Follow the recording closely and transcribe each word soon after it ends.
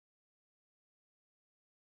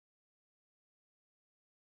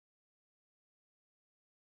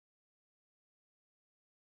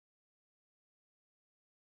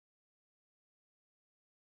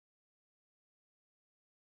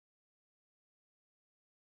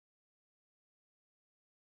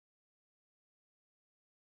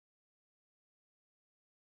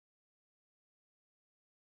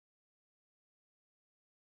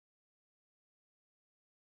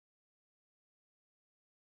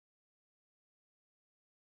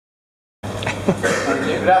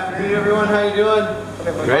Good afternoon, everyone. How you doing?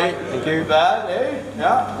 Great, thank you. Bad, eh?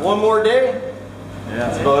 Yeah. One more day. Yeah.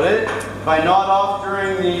 That's about it. If I nod off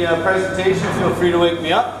during the presentation, feel free to wake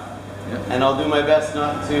me up, and I'll do my best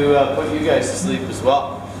not to put you guys to sleep as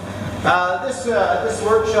well. This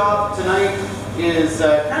workshop tonight is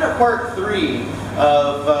kind of part 3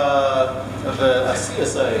 of a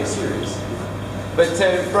CSI series. But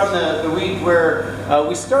from the week where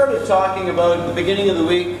we started talking about at the beginning of the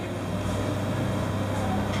week,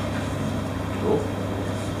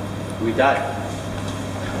 we died.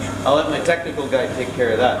 I'll let my technical guy take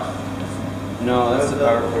care of that. No, that's the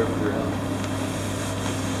power cord for real.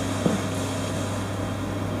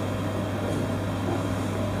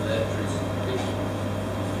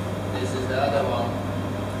 This is the other one.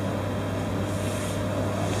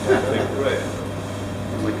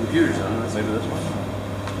 My computer's on. Maybe this one.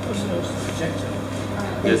 Projector.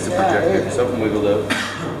 It's the projector. Something wiggled out.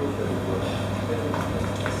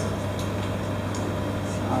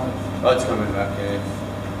 Oh, it's coming back.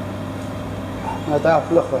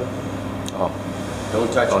 Oh,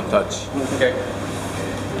 Don't touch don't it. touch. Okay.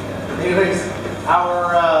 Anyways,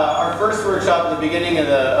 our first workshop at the beginning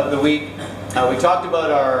of the week, we talked about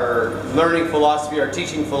our learning philosophy, our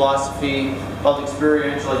teaching philosophy called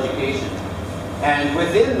experiential education. And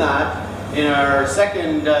within that, in our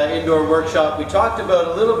second indoor workshop, we talked about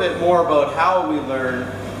a little bit more about how we learn,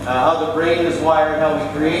 how the brain is wired, how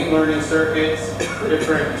we create learning circuits,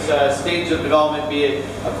 different stages of development, be it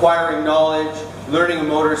acquiring knowledge, learning a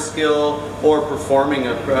motor skill, or performing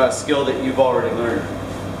a skill that you've already learned.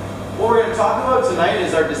 What we're going to talk about tonight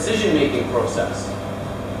is our decision-making process.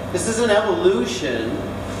 This is an evolution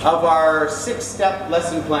of our 6-step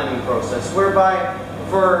lesson planning process, whereby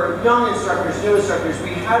for young instructors, new instructors, we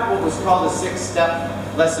had what was called a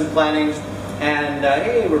 6-step lesson planning, and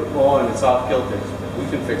hey, we're pulling, it's off kilter. We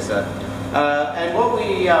can fix that. And what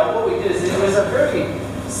we did is it was a very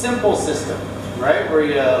simple system, right? Where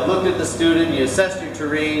you looked at the student, you assessed your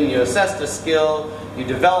terrain, you assessed a skill, you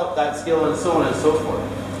developed that skill, and so on and so forth.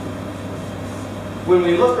 When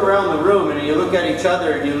we look around the room and you look at each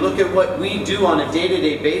other and you look at what we do on a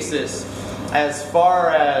day-to-day basis as far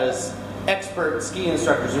as expert ski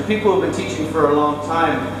instructors or people who have been teaching for a long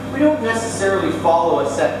time, we don't necessarily follow a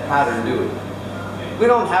set pattern, do we? We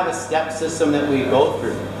don't have a step system that we go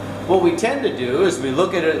through. What we tend to do is we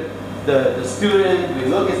look at the student, we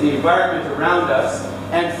look at the environment around us,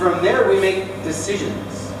 and from there we make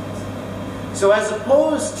decisions. So as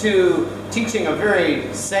opposed to teaching a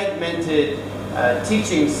very segmented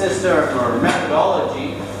teaching system or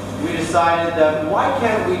methodology, we decided that why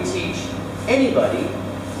can't we teach anybody,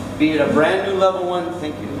 be it a brand new level 1,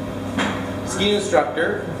 thank you, ski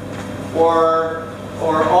instructor, or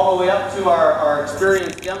all the way up to our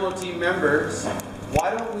experienced demo team members, why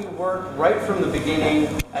don't we work right from the beginning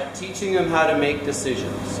at teaching them how to make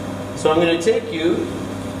decisions? So I'm going to take you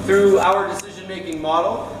through our decision-making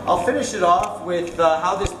model. I'll finish it off with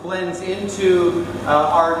how this blends into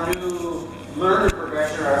our new learner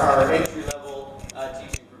progression, our entry-level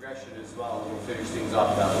teaching progression as well. We'll finish things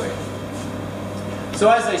off that way. So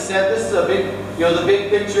as I said, this is a big, the big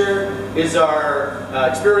picture is our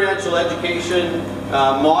experiential education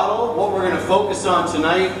model. What we're going to focus on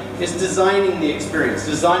tonight is designing the experience.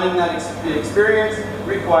 Designing that experience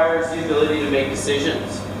requires the ability to make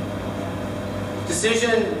decisions.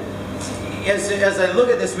 Decision, as I look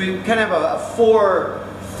at this, we kind of have a 4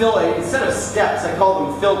 instead of steps, I call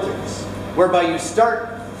them filters, whereby you start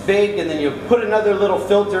big and then you put another little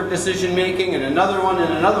filter of decision making and another one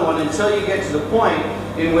until you get to the point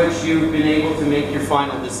in which you've been able to make your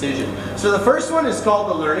final decision. So the first one is called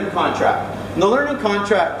the learning contract. And the learning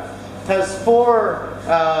contract has 4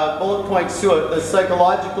 bullet points to it: the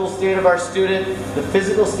psychological state of our student, the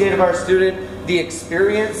physical state of our student, the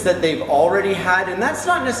experience that they've already had, and that's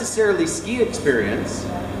not necessarily ski experience.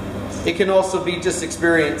 It can also be just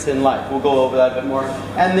experience in life. We'll go over that a bit more.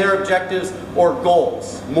 And their objectives or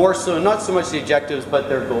goals. More so, not so much the objectives, but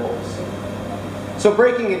their goals. So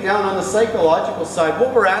breaking it down on the psychological side,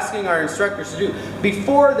 what we're asking our instructors to do,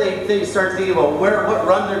 before they start thinking about what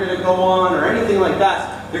run they're going to go on or anything like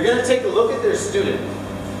that, they're going to take a look at their student.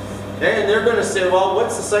 Okay? And they're going to say, well,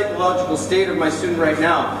 what's the psychological state of my student right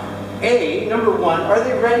now? Number 1, are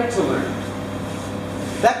they ready to learn?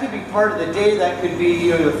 That could be part of the day, that could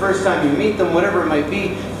be the first time you meet them, whatever it might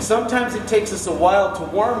be. Sometimes it takes us a while to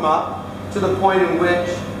warm up to the point in which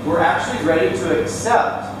we're actually ready to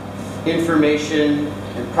accept information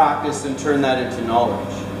and practice and turn that into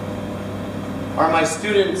knowledge. Are my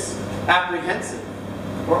students apprehensive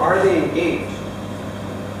or are they engaged?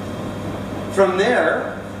 From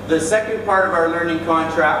there, the second part of our learning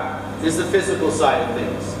contract is the physical side of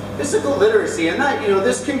things. Physical literacy, and that,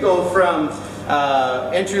 this can go from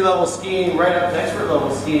entry-level skiing right up to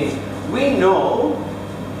expert-level skiing. We know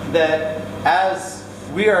that as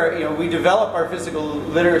we develop our physical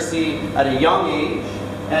literacy at a young age,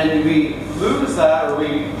 and we lose that, or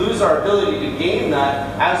we lose our ability to gain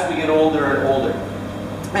that as we get older and older.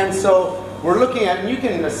 And so we're looking at, and you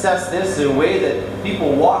can assess this in a way that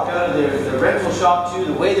people walk out of the rental shop to,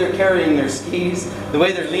 the way they're carrying their skis, the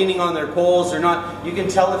way they're leaning on their poles or not. You can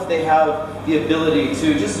tell if they have the ability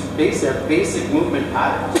to just base their basic movement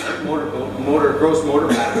patterns, gross motor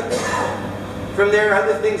patterns. From there,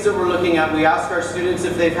 other things that we're looking at, we ask our students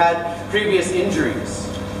if they've had previous injuries,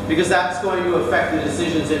 because that's going to affect the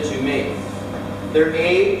decisions that you make. Their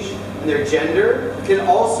age and their gender can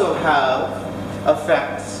also have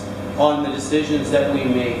effects on the decisions that we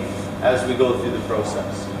make as we go through the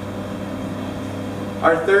process.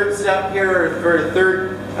 Our third step here, or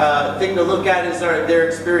third thing to look at, is their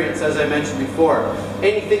experience, as I mentioned before.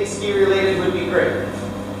 Anything ski related would be great.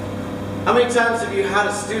 How many times have you had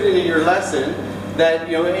a student in your lesson that,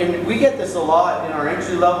 and we get this a lot in our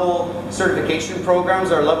entry-level certification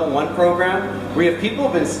programs, our level 1 program, where we have people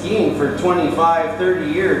who have been skiing for 25,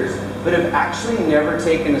 30 years, but have actually never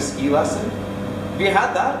taken a ski lesson. Have you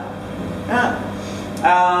had that? Yeah.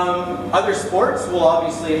 Other sports will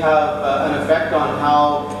obviously have an effect on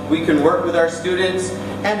how we can work with our students.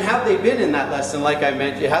 And have they been in that lesson, like I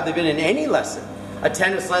mentioned? Have they been in any lesson? A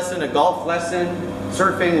tennis lesson, a golf lesson,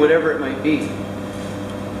 surfing, whatever it might be.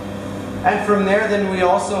 And from there, then we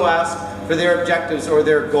also ask for their objectives or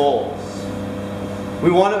their goals.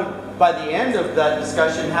 We want to, by the end of that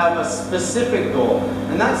discussion, have a specific goal.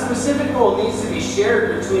 And that specific goal needs to be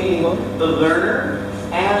shared between the learner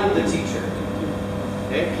and the teacher.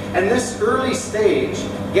 Okay? And this early stage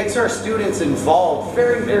gets our students involved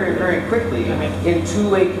very, very, very quickly in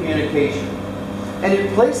two-way communication. And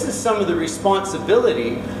it places some of the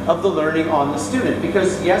responsibility of the learning on the student,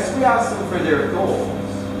 because yes, we ask them for their goals,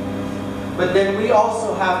 but then we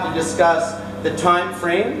also have to discuss the time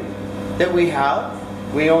frame that we have.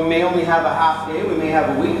 We may only have a half day, we may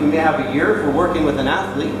have a week, we may have a year if we're working with an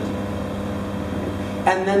athlete.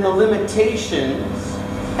 And then the limitations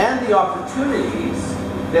and the opportunities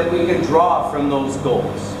that we can draw from those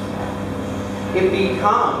goals. It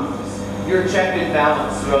becomes your check and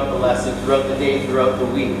balance throughout the lesson, throughout the day, throughout the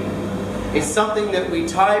week. It's something that we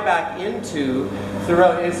tie back into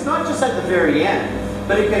throughout. It's not just at the very end,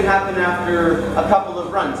 but it can happen after a couple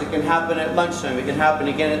of runs. It can happen at lunchtime. It can happen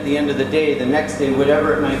again at the end of the day, the next day,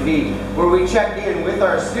 whatever it might be, where we check in with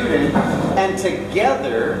our student and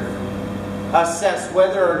together assess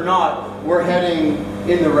whether or not we're heading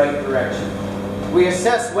in the right direction. We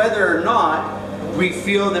assess whether or not we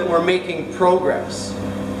feel that we're making progress.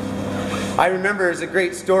 I remember, it's a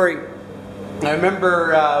great story, I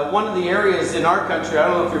remember one of the areas in our country, I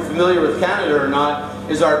don't know if you're familiar with Canada or not,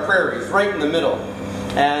 is our prairies, right in the middle.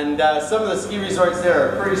 And some of the ski resorts there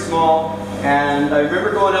are pretty small. And I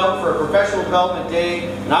remember going out for a professional development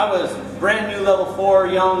day, and I was brand new level 4,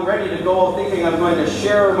 young, ready to go, thinking I'm going to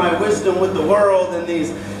share my wisdom with the world. And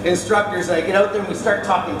these instructors, I get out there and we start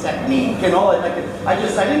talking technique and all that. I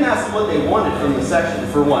didn't ask them what they wanted from the section,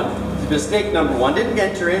 for one. Mistake number one, didn't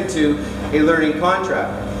enter into a learning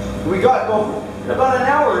contract. We got about an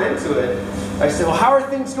hour into it. I said, well, how are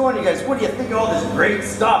things going, you guys? What do you think of all this great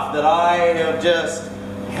stuff that I have just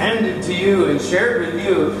handed to you and shared with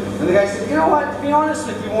you? And the guy said, you know what, to be honest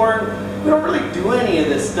with you, Warren, we don't really do any of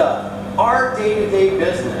this stuff. Our day-to-day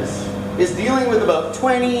business is dealing with about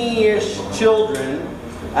 20-ish children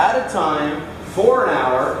at a time for an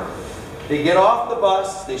hour. They get off the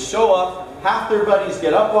bus, they show up, half their buddies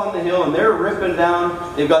get up on the hill and they're ripping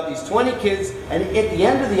down. They've got these 20 kids, and at the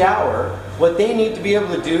end of the hour, what they need to be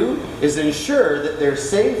able to do is ensure that they're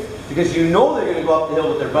safe, because you know they're going to go up the hill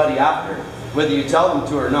with their buddy after, whether you tell them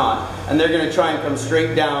to or not, and they're going to try and come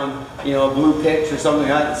straight down, you know, a blue pitch or something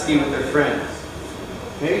like that and ski with their friends.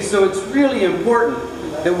 Okay, so it's really important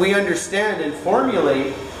that we understand and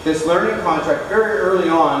formulate this learning contract very early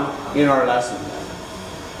on in our lesson.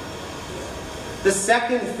 The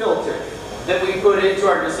second filter that we put into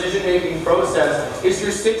our decision-making process is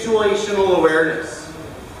your situational awareness.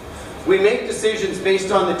 We make decisions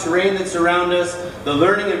based on the terrain that's around us, the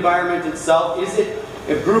learning environment itself. Is it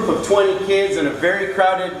a group of 20 kids in a very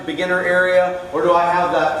crowded beginner area, or do I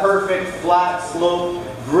have that perfect flat slope,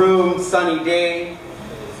 groomed, sunny day?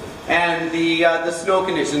 And the snow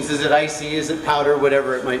conditions, is it icy, is it powder,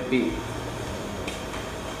 whatever it might be.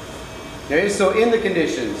 Okay, so in the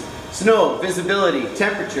conditions, snow, visibility,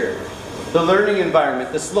 temperature, the learning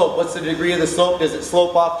environment, the slope, what's the degree of the slope? Does it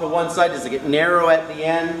slope off to one side? Does it get narrow at the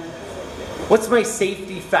end? What's my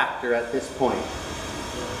safety factor at this point?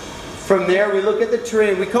 From there, we look at the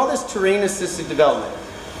terrain. We call this terrain-assisted development.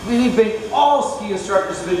 All ski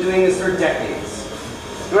instructors have been doing this for decades.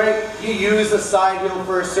 Right? You use a side hill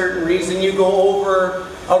for a certain reason. You go over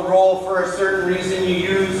a roll for a certain reason. You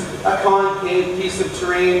use a concave piece of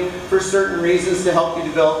terrain for certain reasons to help you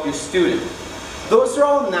develop your student. Those are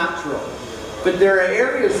all natural. But there are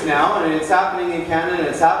areas now, and it's happening in Canada, and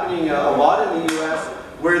it's happening a lot in the US,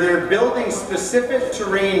 where they're building specific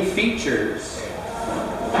terrain features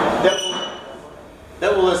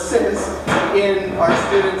that will assist in our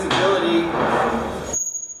students' ability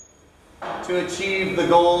to achieve the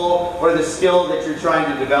goal or the skill that you're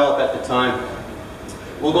trying to develop at the time.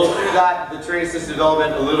 We'll go through that, the terrain-assisted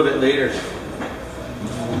development, a little bit later.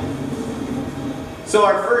 So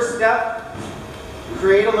our first step,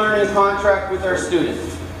 create a learning contract with our student.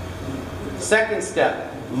 Second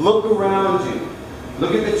step, look around you.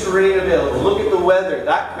 Look at the terrain available, look at the weather,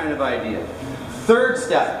 that kind of idea. Third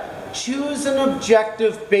step, choose an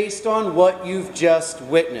objective based on what you've just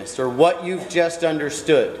witnessed or what you've just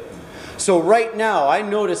understood. So right now, I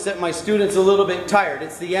notice that my student's a little bit tired.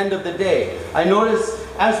 It's the end of the day. I notice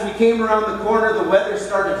as we came around the corner, the weather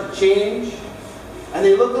started to change, and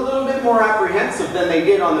they look a little bit more apprehensive than they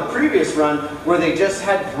did on the previous run, where they just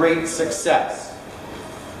had great success.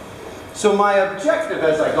 So my objective,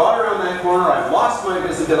 as I got around that corner, I've lost my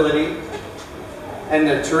visibility, and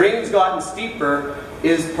the terrain's gotten steeper,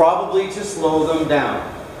 is probably to slow them down.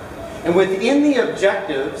 And within the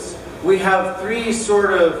objectives, we have three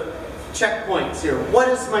sort of checkpoints here. What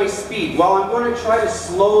is my speed? Well, I'm going to try to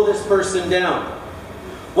slow this person down.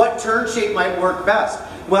 What turn shape might work best?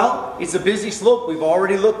 Well, it's a busy slope. We've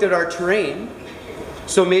already looked at our terrain.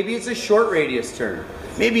 So maybe it's a short radius turn.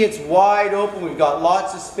 Maybe it's wide open, we've got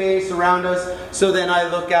lots of space around us, so then I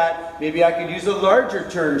look at, maybe I could use a larger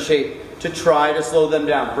turn shape to try to slow them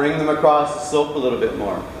down, bring them across the slope a little bit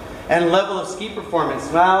more. And level of ski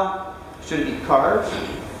performance, well, should it be carved?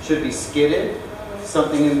 Should it be skidded?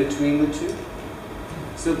 Something in between the two?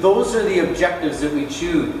 So those are the objectives that we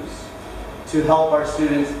choose to help our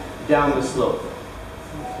students down the slope.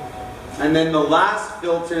 And then the last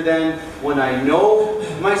filter then, when I know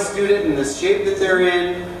my student and the shape that they're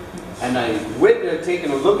in, and I've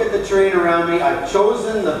taken a look at the terrain around me, I've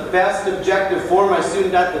chosen the best objective for my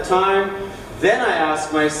student at the time, then I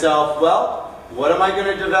ask myself, well, what am I going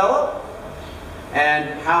to develop?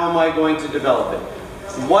 And how am I going to develop it?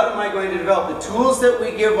 What am I going to develop? The tools that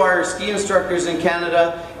we give our ski instructors in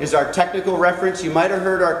Canada is our technical reference. You might have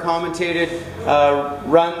heard our commentated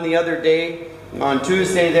run the other day, on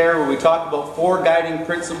Tuesday there, where we talk about 4 guiding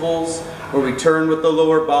principles, where we turn with the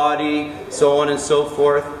lower body, so on and so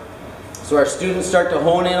forth. So our students start to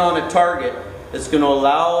hone in on a target that's going to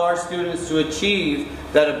allow our students to achieve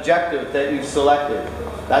that objective that you've selected.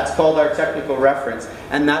 That's called our technical reference,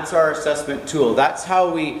 and that's our assessment tool. That's how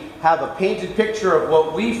we have a painted picture of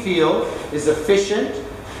what we feel is efficient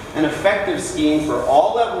and effective skiing for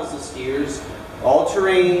all levels of skiers, all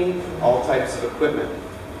terrain, all types of equipment.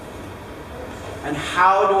 And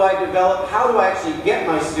how do I actually get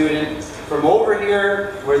my student from over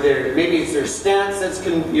here, where maybe it's their stance that's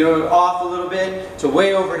off a little bit, to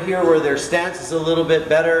way over here where their stance is a little bit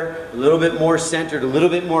better, a little bit more centered, a little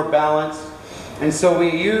bit more balanced. And so we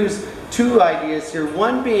use 2 ideas here,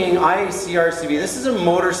 one being IACRCB. This is a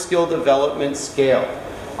motor skill development scale.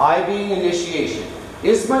 I being initiation.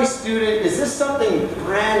 Is this something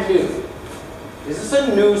brand new? Is this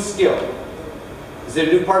a new skill? Is it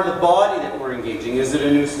a new part of the body that we're engaging? Is it a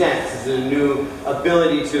new stance? Is it a new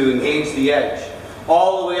ability to engage the edge?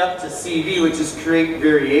 All the way up to CV, which is create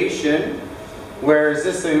variation. Where is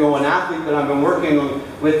this an athlete that I've been working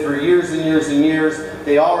with for years and years and years?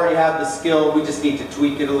 They already have the skill, we just need to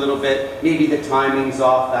tweak it a little bit. Maybe the timing's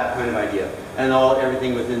off, that kind of idea. And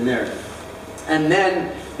everything within there. And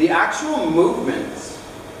then the actual movements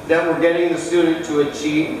that we're getting the student to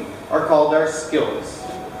achieve are called our skills.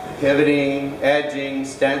 Pivoting, edging,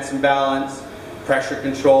 stance and balance, pressure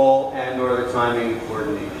control, and/or the timing and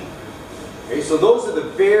coordination. Okay, so those are the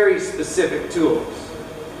very specific tools.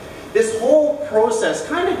 This whole process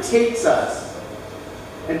kind of takes us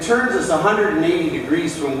and turns us 180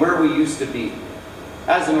 degrees from where we used to be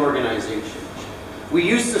as an organization. We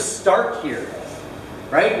used to start here,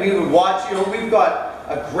 right? We would watch, we've got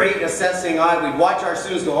a great assessing eye. We'd watch our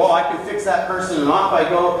students go, oh, I can fix that person, and off I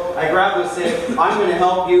go. I grab them and say, I'm going to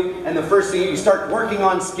help you. And the first thing, you start working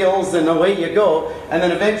on skills, and away you go. And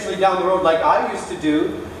then eventually down the road, like I used to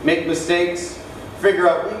do, make mistakes, figure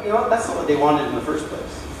out, that's not what they wanted in the first place.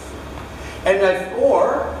 And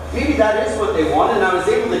or maybe that is what they want, and I was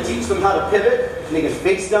able to teach them how to pivot, and they can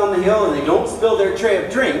face down the hill, and they don't spill their tray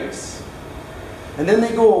of drinks. And then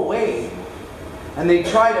they go away, and they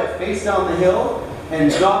try to face down the hill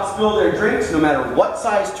and not spill their drinks, no matter what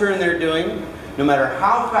size turn they're doing, no matter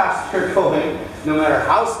how fast they're going, no matter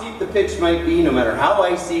how steep the pitch might be, no matter how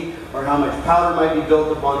icy or how much powder might be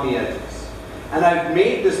built up on the edges. And I've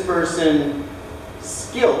made this person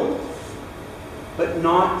skilled, but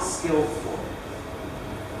not skillful.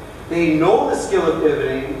 They know the skill of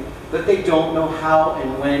pivoting, but they don't know how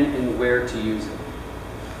and when and where to use it.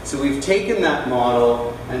 So we've taken that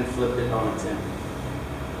model and flipped it on its end.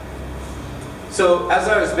 So as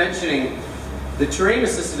I was mentioning, the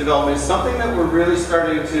terrain-assisted development is something that we're really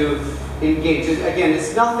starting to engage. Again,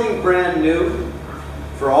 it's nothing brand new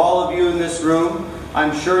for all of you in this room.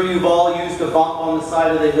 I'm sure you've all used a bump on the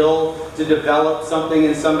side of the hill to develop something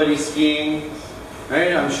in somebody's skiing.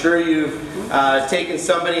 Right? I'm sure you've taken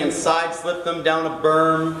somebody and side-slipped them down a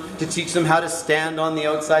berm to teach them how to stand on the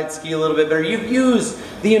outside ski a little bit better. You've used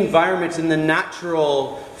the environment and the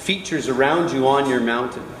natural features around you on your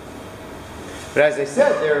mountain. But as I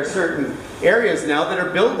said, there are certain areas now that are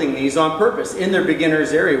building these on purpose in their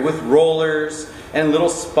beginner's area with rollers and little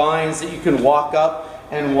spines that you can walk up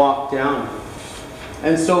and walk down.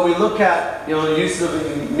 And so we look at, use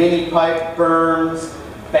of mini pipe berms,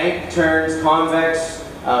 bank turns, convex,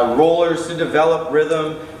 rollers to develop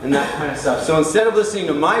rhythm, and that kind of stuff. So instead of listening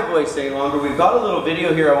to my voice any longer, we've got a little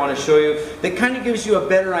video here I want to show you that kind of gives you a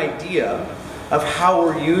better idea of how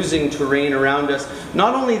we're using terrain around us.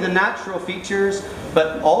 Not only the natural features,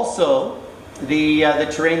 but also the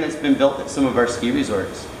terrain that's been built at some of our ski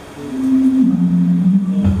resorts.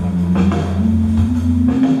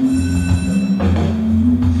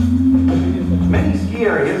 Many ski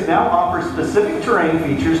areas now offer specific terrain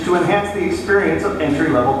features to enhance the experience of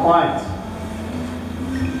entry-level clients.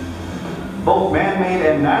 Both man-made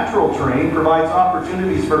and natural terrain provides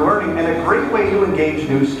opportunities for learning and a great way to engage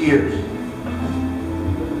new skiers.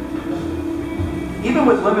 Even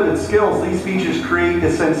with limited skills, these features create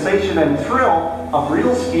the sensation and thrill of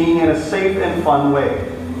real skiing in a safe and fun way.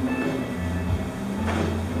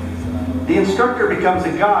 The instructor becomes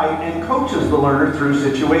a guide and coaches the learner through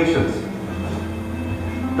situations.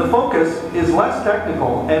 The focus is less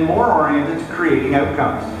technical and more oriented to creating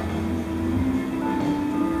outcomes.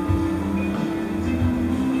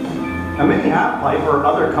 A mini half-pipe or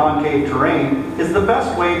other concave terrain is the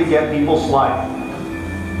best way to get people sliding.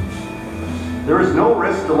 There is no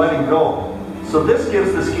risk to letting go, so this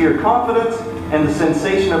gives the skier confidence and the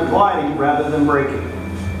sensation of gliding rather than braking.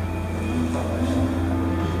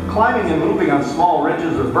 Climbing and moving on small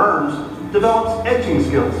ridges or berms develops edging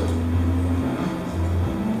skills.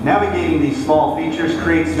 Navigating these small features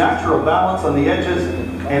creates natural balance on the edges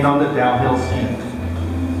and on the downhill ski.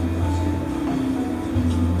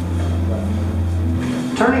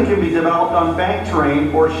 Turning can be developed on bank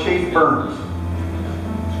terrain or shaped berms.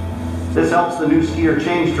 This helps the new skier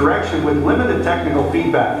change direction with limited technical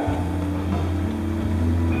feedback.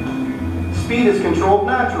 Speed is controlled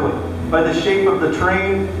naturally by the shape of the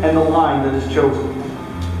terrain and the line that is chosen.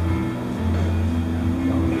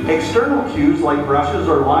 External cues like brushes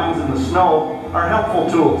or lines in the snow are helpful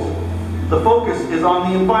tools. The focus is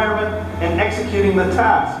on the environment and executing the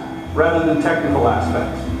task rather than technical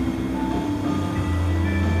aspects.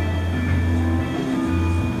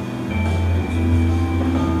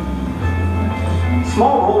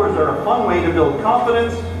 Small rollers are a fun way to build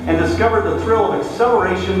confidence and discover the thrill of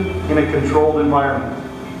acceleration in a controlled environment.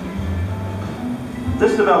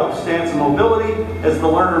 This develops stance and mobility as the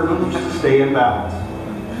learner moves to stay in balance.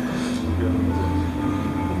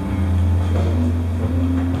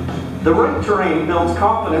 The right terrain builds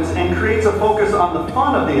confidence and creates a focus on the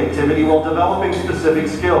fun of the activity while developing specific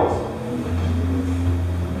skills.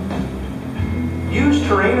 Use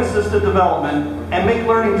terrain-assisted development and make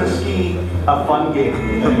learning to ski a fun game.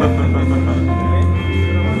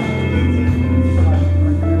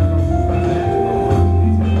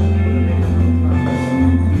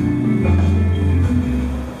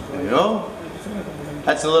 There you go.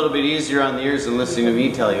 That's a little bit easier on the ears than listening to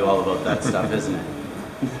me tell you all about that stuff, isn't it?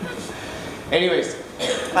 Anyways,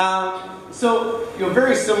 so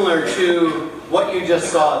very similar to what you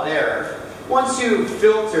just saw there. Once you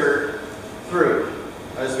filter through,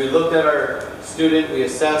 as we looked at our student, we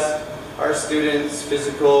assessed our students'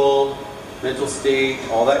 physical, mental state,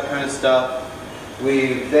 all that kind of stuff.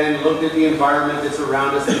 We then looked at the environment that's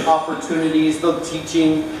around us, the opportunities, the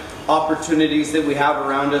teaching opportunities that we have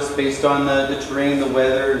around us based on the terrain, the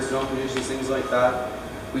weather, and snow conditions, things like that.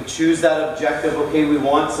 We choose that objective. Okay, we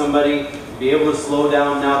want somebody to be able to slow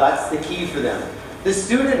down now. That's the key for them. The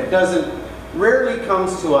student rarely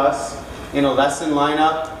comes to us in a lesson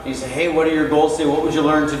lineup. You say, hey, what are your goals? Say, what would you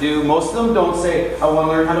learn to do? Most of them don't say, I want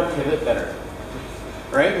to learn how to pivot better.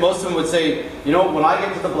 Right? Most of them would say, you know, when I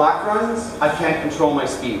get to the black runs, I can't control my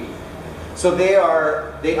speed. So they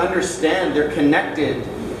understand, they're connected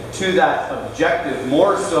to that objective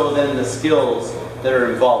more so than the skills that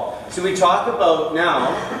are involved. So we talk about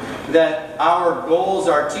now that our goals,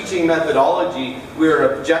 our teaching methodology,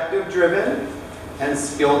 we're objective driven and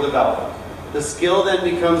skill development. The skill then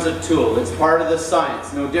becomes a tool. It's part of the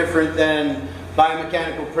science, no different than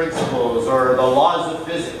biomechanical principles or the laws of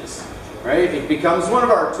physics, right? It becomes one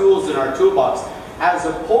of our tools in our toolbox as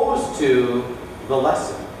opposed to the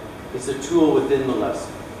lesson. It's a tool within the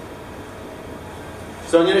lesson.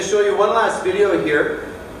 So I'm going to show you one last video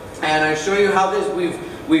here, and I show you how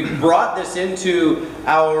we've brought this into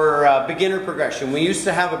our beginner progression. We used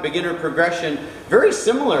to have a beginner progression very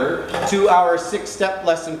similar to our 6-step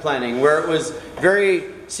lesson planning, where it was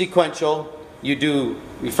very sequential.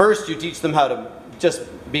 First you teach them how to just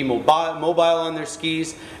be mobile on their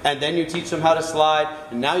skis, and then you teach them how to slide,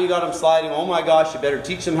 and now you got them sliding. Oh my gosh, you better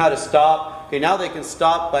teach them how to stop. Okay, now they can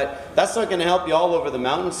stop, but that's not going to help you all over the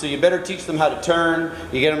mountain, so you better teach them how to turn.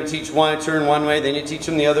 You get them to teach turn one way, then you teach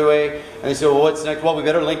them the other way, and they say, well, what's next? Well, we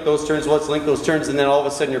better link those turns. Let's link those turns, and then all of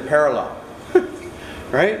a sudden you're parallel.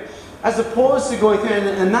 Right? As opposed to going through,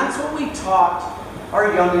 and that's what we taught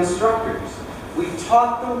our young instructors. We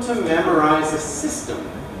taught them to memorize a system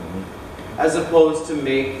as opposed to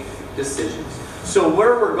make decisions. So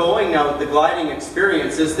where we're going now with the gliding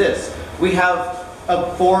experience is this. We have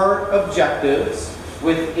 4 objectives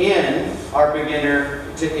within our beginner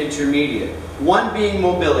to intermediate. One being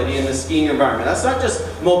mobility in the skiing environment. That's not just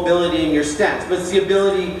mobility in your stance, but it's the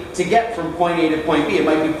ability to get from point A to point B. It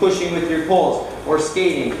might be pushing with your poles, or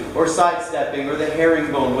skating, or sidestepping, or the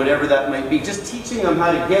herringbone, whatever that might be. Just teaching them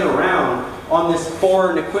how to get around on this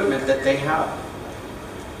foreign equipment that they have.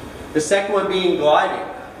 The second one being gliding.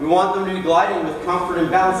 We want them to be gliding with comfort and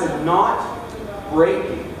balance and not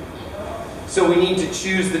braking. So we need to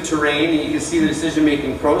choose the terrain, and you can see the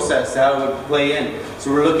decision-making process, how it would play in.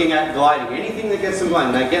 So we're looking at gliding. Anything that gets them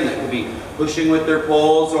gliding. Now again, that could be pushing with their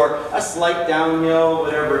poles, or a slight downhill,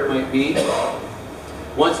 whatever it might be.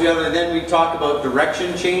 Once we have it, then we talk about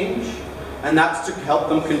direction change, and that's to help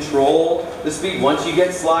them control the speed. Once you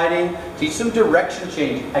get sliding, teach them direction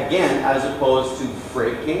change, again, as opposed to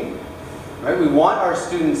braking. Right? We want our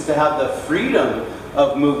students to have the freedom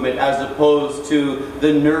of movement as opposed to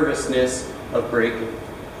the nervousness of braking.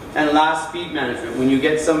 And last, speed management. When you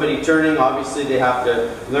get somebody turning, obviously they have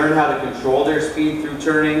to learn how to control their speed through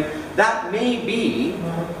turning. That may be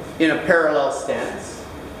in a parallel stance.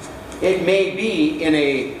 It may be in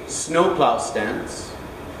a snowplow stance.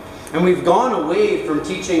 And we've gone away from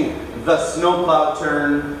teaching the snowplow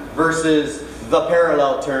turn versus the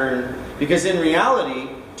parallel turn, because in reality,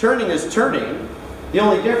 turning is turning. The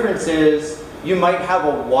only difference is you might have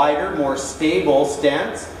a wider, more stable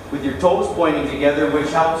stance with your toes pointing together, which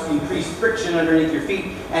helps increase friction underneath your feet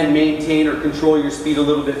and maintain or control your speed a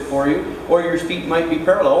little bit for you. Or your feet might be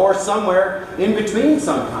parallel, or somewhere in between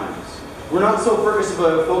sometimes. We're not so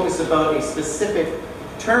focused about a specific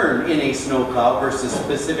turn in a snowplow versus a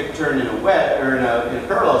specific turn in a wet or in a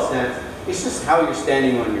parallel stance. It's just how you're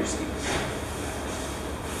standing on your skis.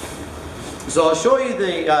 So I'll show you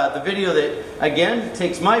the video that, again,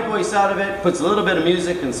 takes my voice out of it, puts a little bit of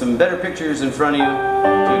music and some better pictures in front of you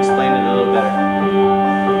to explain it a little better.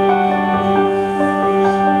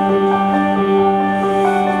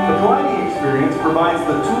 The gliding experience provides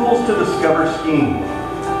the tools to discover skiing.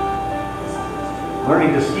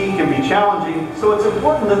 Learning to ski can be challenging, so it's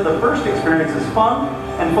important that the first experience is fun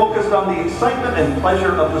and focused on the excitement and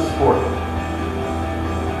pleasure of the sport.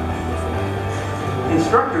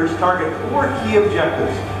 Instructors target 4 key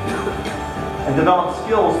objectives and develop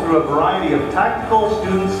skills through a variety of tactical,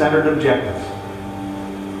 student-centered objectives.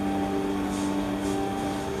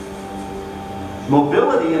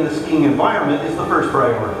 Mobility in the skiing environment is the first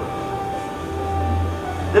priority.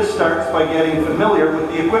 This starts by getting familiar with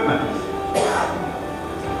the equipment.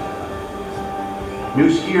 New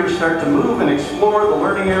skiers start to move and explore the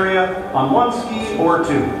learning area on 1 ski or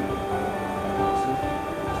 2.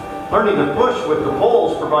 Learning to push with the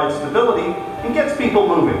poles provides stability and gets people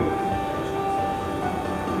moving.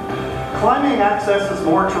 Climbing accesses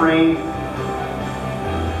more terrain.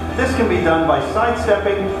 This can be done by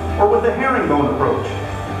sidestepping or with the herringbone approach.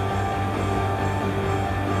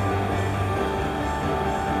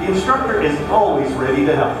 The instructor is always ready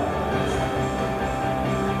to help.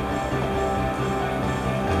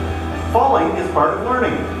 Falling is part of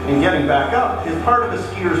learning, and getting back up is part of a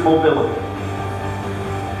skier's mobility.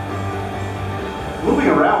 moving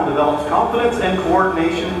around develops confidence and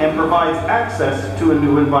coordination and provides access to a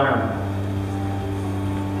new environment.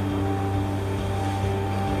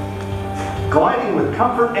 Gliding with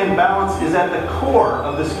comfort and balance is at the core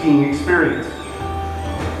of the skiing experience.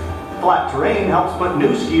 Flat terrain helps put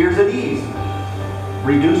new skiers at ease.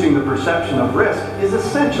 Reducing the perception of risk is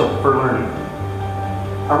essential for learning.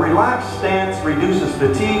 A relaxed stance reduces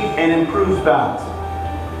fatigue and improves balance.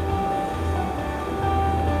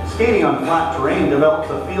 Skating on flat terrain develops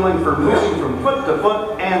a feeling for moving from foot to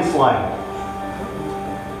foot and sliding.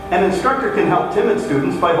 An instructor can help timid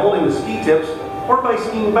students by holding the ski tips or by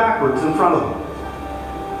skiing backwards in front of them.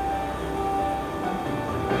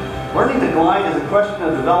 Learning to glide is a question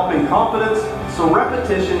of developing confidence, so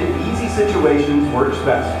repetition in easy situations works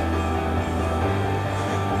best.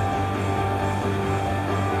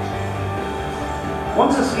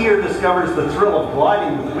 Once a skier discovers the thrill of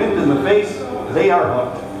gliding with wind in the face, they are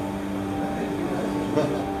hooked.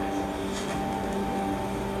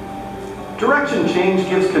 Direction change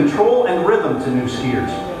gives control and rhythm to new skiers.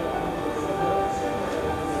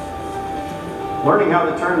 Learning how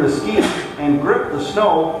to turn the skis and grip the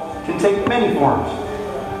snow can take many forms.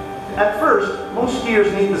 At first, most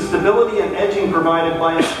skiers need the stability and edging provided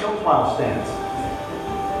by a snowplow stance.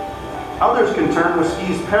 Others can turn with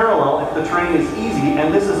skis parallel if the terrain is easy,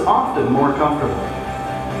 and this is often more comfortable.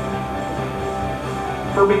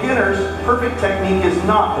 For beginners, perfect technique is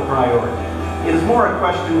not the priority. It is more a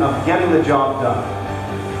question of getting the job done.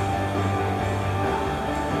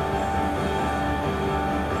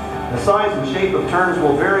 The size and shape of turns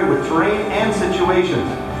will vary with terrain and situations.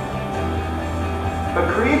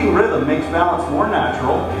 But creating rhythm makes balance more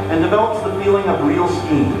natural and develops the feeling of real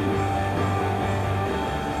skiing.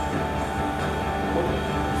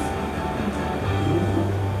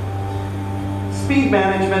 Speed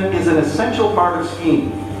management is an essential part of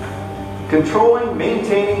skiing. Controlling,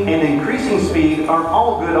 maintaining, and increasing speed are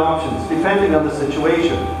all good options depending on the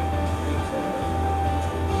situation.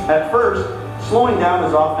 At first, slowing down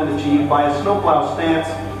is often achieved by a snowplow stance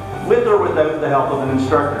with or without the help of an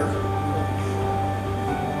instructor.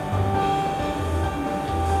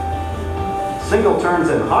 Single turns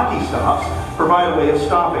and hockey stops provide a way of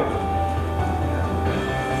stopping.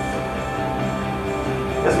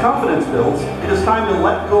 As confidence builds, it is time to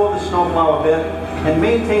let go of the snowplow a bit and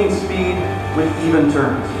maintain speed with even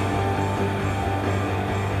turns.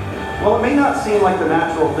 While it may not seem like the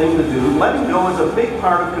natural thing to do, letting go is a big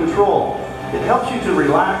part of control. It helps you to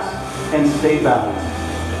relax and stay balanced.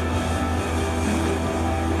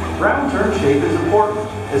 Round turn shape is important,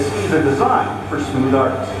 as skis are designed for smooth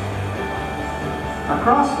arcs.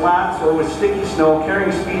 Across flats or with sticky snow,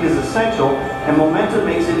 carrying speed is essential, and momentum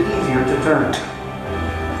makes it easier to turn.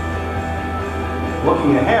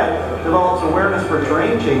 Looking ahead develops awareness for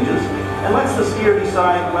terrain changes and lets the skier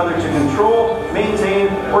decide whether to control, maintain,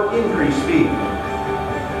 or increase speed.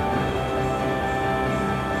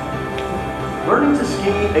 Learning to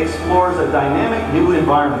ski explores a dynamic new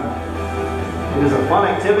environment. It is a fun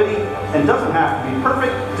activity and doesn't have to be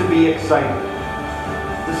perfect to be exciting.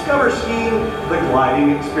 Discover skiing, the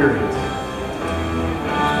gliding experience.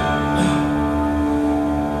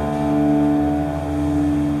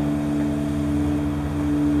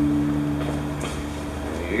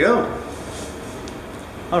 There you go.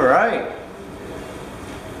 All right.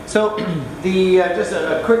 So just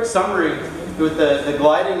a quick summary with the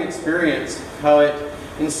gliding experience, how it,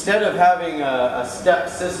 instead of having a step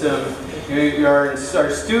system, our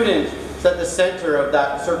student is at the center of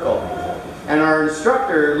that circle. And our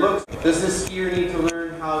instructor looks, does this skier need to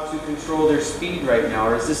learn how to control their speed right now?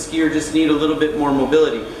 Or does this skier just need a little bit more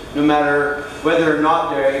mobility? No matter whether or not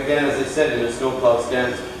they're, again, as I said, in a snowplow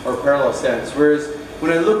stance or parallel stance. Whereas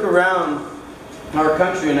when I look around our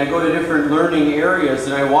country and I go to different learning areas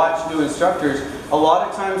and I watch new instructors, a lot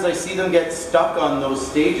of times I see them get stuck on those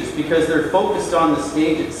stages because they're focused on the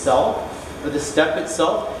stage itself, or the step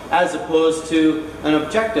itself, as opposed to an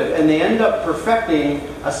objective, and they end up perfecting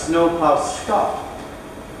a snowplow stop.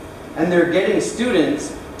 And they're getting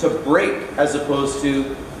students to brake as opposed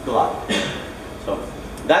to glide. So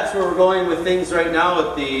that's where we're going with things right now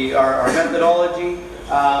with our methodology.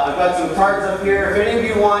 I've got some cards up here. If any of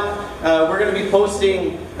you want, we're going to be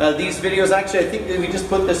posting these videos. Actually, I think that we just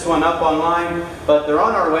put this one up online, but they're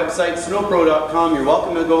on our website, snowpro.com. You're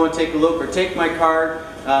welcome to go and take a look or take my card.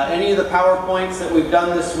 Any of the PowerPoints that we've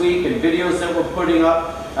done this week and videos that we're putting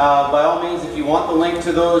up, by all means, if you want the link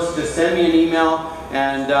to those, just send me an email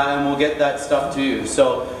and we'll get that stuff to you.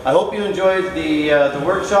 So I hope you enjoyed the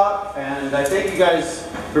workshop, and I thank you guys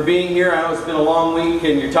for being here. I know it's been a long week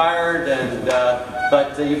and you're tired, and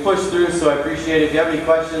But you pushed through, so I appreciate it. If you have any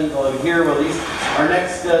questions, I'll hear at least our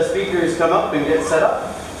next speakers come up and get set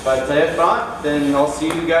up. But if not, then I'll see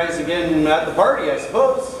you guys again at the party, I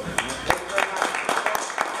suppose.